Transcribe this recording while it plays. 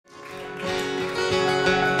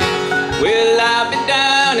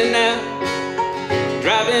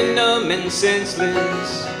numb and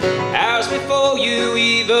senseless, hours before you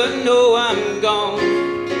even know I'm gone.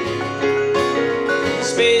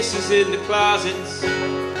 Spaces in the closets,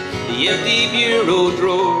 the empty bureau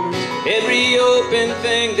drawers, every open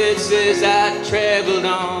thing that says I traveled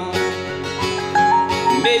on.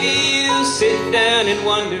 Maybe you sit down and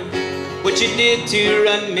wonder what you did to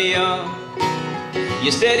run me off.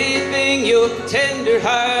 You steady thing, your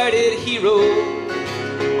tender-hearted hero.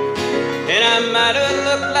 And I might have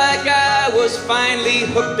looked like I was finally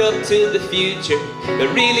hooked up to the future, but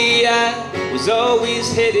really I was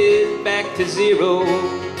always headed back to zero.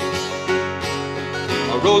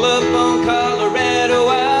 I'll roll up on Colorado,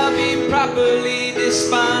 I'll be properly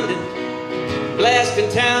despondent, blasting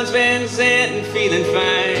Towns Van Zandt and feeling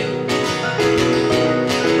fine.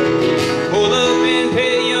 Pull up in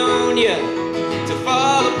Paonia to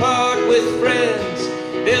fall apart with friends.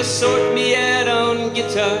 They'll sort me out on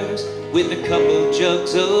guitars with a couple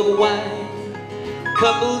jugs of wine,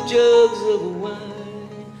 couple jugs of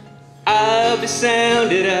wine. I'll be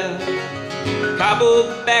sounded out,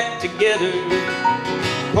 cobbled back together,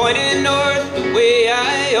 pointing north the way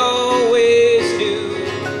I always do.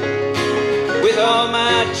 With all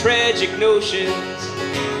my tragic notions,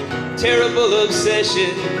 terrible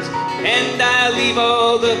obsessions, and I leave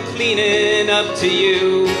all the cleaning up to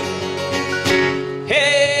you.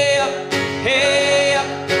 Hey up, hey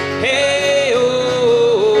up, hey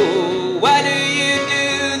oh, why do you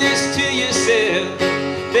do this to yourself?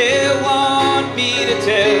 They want me to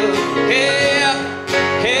tell. Hey up,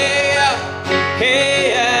 hey up,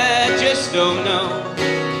 hey, I just don't know.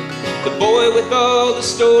 The boy with all the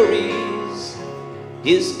stories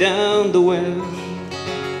is down the well.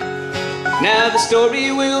 Now the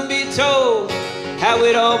story will be told, how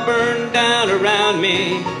it all burned down around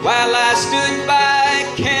me, while I stood by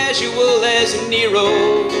casual as Nero.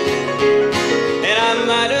 And I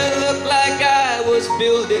might have looked like I was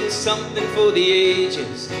building something for the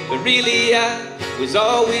ages, but really I was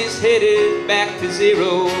always headed back to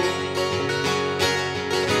zero.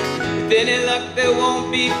 With any luck there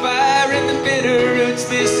won't be fire in the bitter roots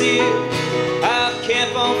this year. I'll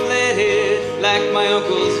camp on Flathead like my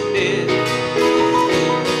uncles did.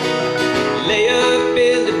 Lay up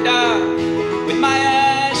in the dark with my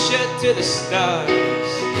eyes shut to the stars,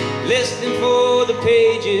 listening for the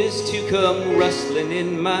pages to come rustling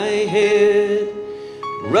in my head,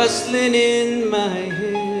 rustling in my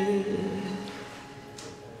head.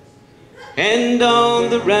 And on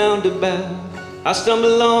the roundabout I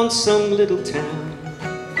stumble on some little town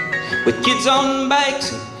with kids on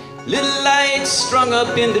bikes and little lights strung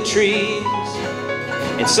up in the trees.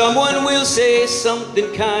 And someone will say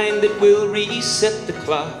something kind that will reset the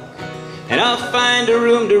clock, and I'll find a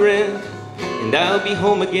room to rent, and I'll be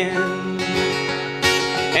home again.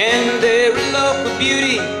 And there a local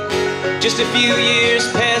beauty, just a few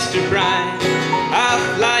years past her prime,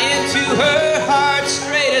 I'll fly into her heart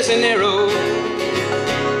straight as an arrow.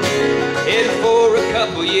 And for a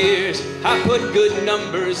couple years I put good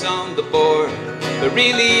numbers on the board, but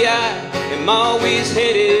really I am always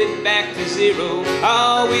headed back to zero,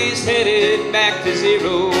 always headed back to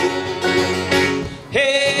zero.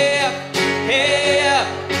 Hey up, hey up,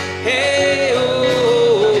 hey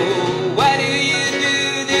oh, why do you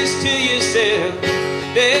do this to yourself?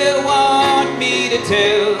 They want me to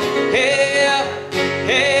tell. Hey up,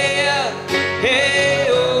 hey up, hey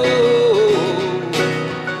oh,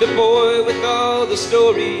 the boy with all the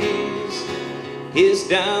stories is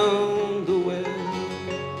down the well.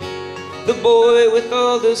 The boy with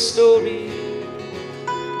all the stories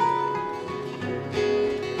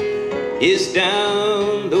is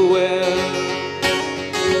down the well.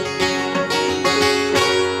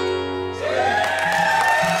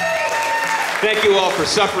 Thank you all for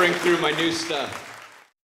suffering through my new stuff.